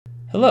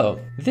Hello,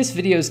 this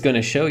video is going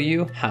to show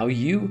you how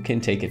you can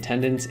take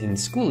attendance in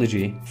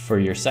Schoology for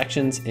your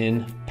sections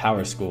in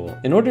PowerSchool.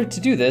 In order to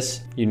do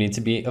this, you need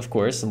to be, of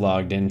course,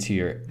 logged into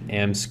your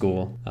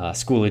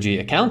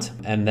Schoology account,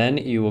 and then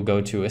you will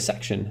go to a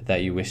section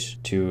that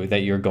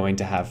you're going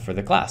to have for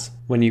the class.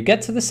 When you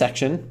get to the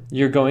section,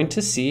 you're going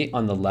to see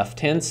on the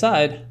left-hand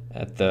side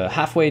at the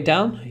halfway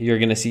down, you're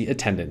going to see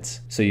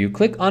attendance. So you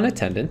click on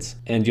attendance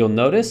and you'll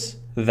notice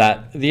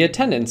that the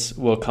attendance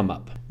will come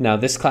up. Now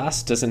this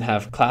class doesn't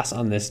have class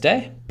on this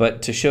day,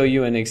 but to show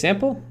you an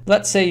example,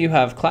 let's say you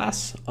have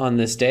class on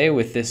this day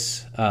with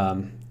this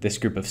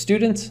group of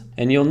students,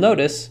 and you'll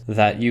notice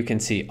that you can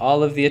see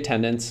all of the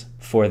attendance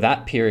for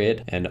that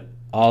period and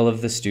all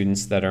of the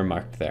students that are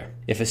marked there.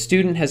 If a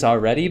student has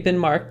already been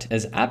marked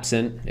as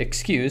absent,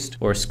 excused,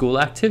 or school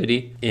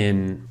activity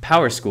in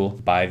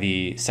PowerSchool by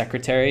the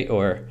secretary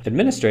or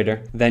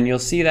administrator, then you'll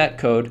see that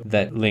code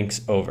that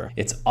links over.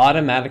 It's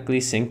automatically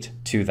synced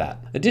to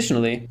that.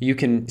 Additionally, you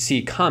can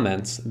see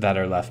comments that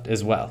are left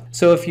as well.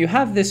 So if you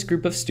have this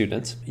group of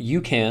students,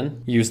 you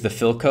can use the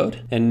fill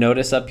code, and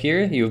notice up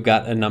here you've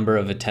got a number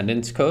of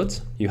attendance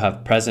codes. You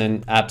have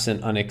present,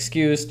 absent,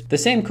 unexcused, the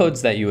same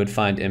codes that you would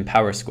find in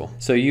PowerSchool.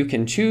 So you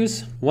can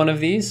choose one of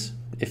these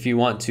if you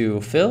want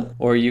to fill,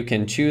 or you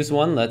can choose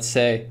one. Let's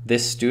say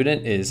this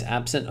student is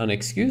absent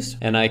unexcused,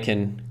 and I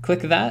can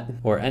click that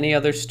or any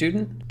other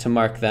student to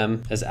mark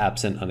them as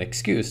absent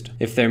unexcused.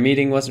 If their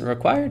meeting wasn't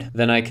required,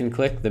 then I can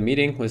click the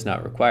meeting was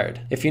not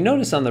required. If you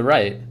notice on the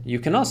right, you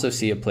can also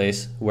see a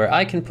place where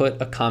I can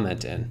put a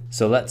comment in.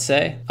 So let's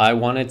say I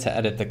wanted to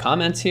edit the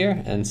comments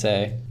here and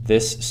say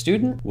this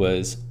student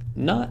was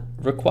not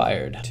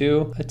required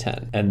to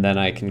attend. And then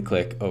I can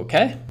click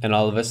OK, and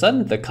all of a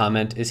sudden the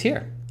comment is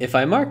here. If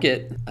I mark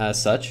it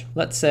as such,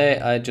 let's say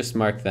I just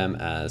mark them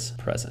as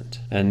present.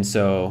 And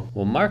so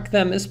we'll mark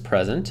them as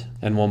present,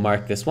 and we'll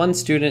mark this one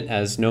student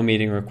as no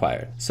meeting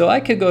required. So I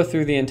could go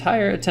through the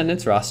entire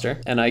attendance roster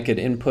and I could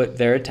input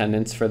their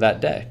attendance for that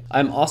day.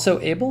 I'm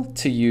also able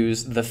to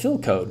use the fill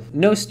code.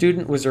 No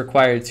student was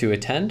required to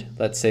attend.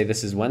 Let's say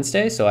this is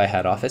Wednesday, so I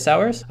had office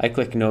hours. I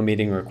click no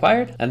meeting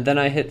required, and then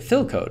I hit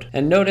fill code.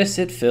 And notice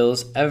it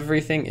fills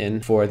everything in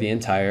for the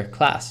entire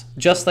class,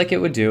 just like it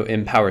would do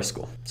in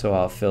PowerSchool. So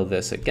I'll fill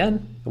this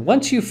again.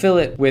 Once you fill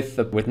it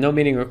with no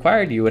meeting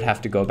required, you would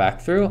have to go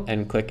back through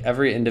and click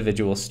every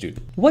individual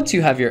student. Once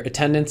you have your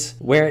attendance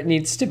where it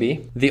needs to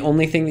be, the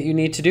only thing that you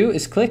need to do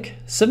is click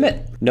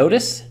submit.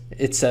 Notice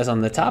it says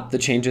on the top, the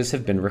changes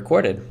have been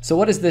recorded. So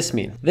what does this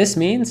mean? This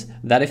means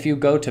that if you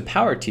go to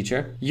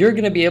PowerTeacher, you're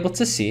going to be able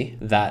to see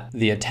that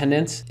the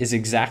attendance is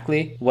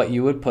exactly what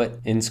you would put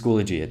in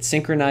Schoology. It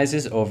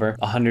synchronizes over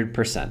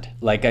 100%.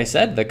 Like I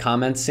said, the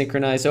comments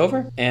synchronize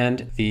over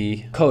and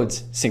the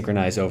codes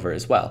synchronize over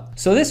as well.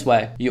 So this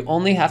way, you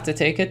only have to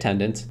take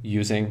attendance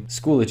using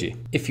Schoology.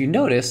 If you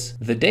notice,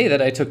 the day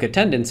that I took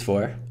attendance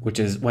for, which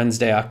is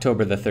Wednesday,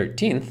 October the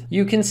 13th,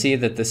 you can see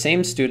that the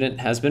same student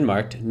has been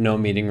marked no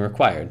meeting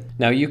required.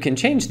 Now you can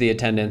change the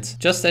attendance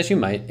just as you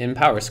might in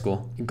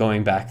PowerSchool,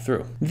 going back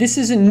through. This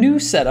is a new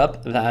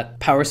setup that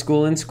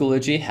PowerSchool and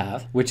Schoology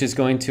have, which is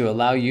going to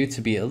allow you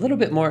to be a little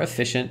bit more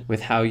efficient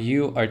with how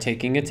you are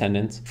taking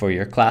attendance for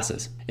your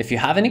classes. If you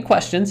have any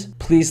questions,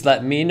 please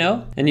let me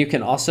know, and you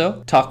can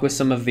also talk with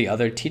some of the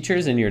other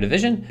teachers in your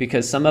division,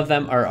 because some of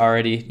them are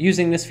already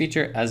using this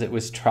feature as it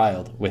was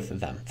trialed with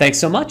them. Thanks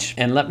so much,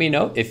 and let me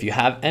know if you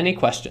have any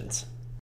questions.